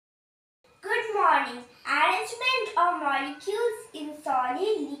morning. Arrangement of molecules in solid,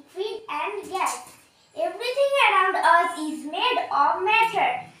 liquid and gas. Everything around us is made of matter.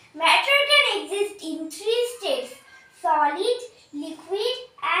 Matter can exist in three states: solid, liquid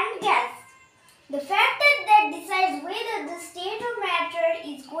and gas. The factor that decides whether the state of matter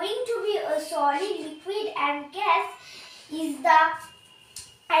is going to be a solid, liquid and gas is the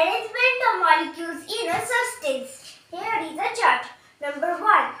arrangement of molecules in a substance. Here is a chart. Number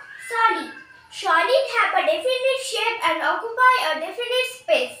 1. Solid. Solid have a definite shape and occupy a definite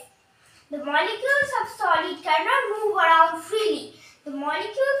space. The molecules of solid cannot move around freely. The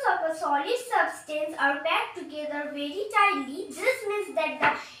molecules of a solid substance are packed together very tightly. This means that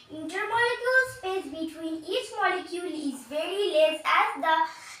the intermolecular space between each molecule is very less as the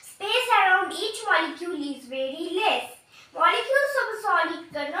space around each molecule is very less. Molecules of a solid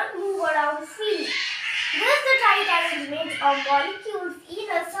cannot move around freely. Thus, the tight arrangement of molecules in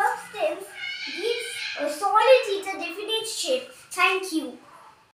a substance gives a solid its a definite shape. Thank you.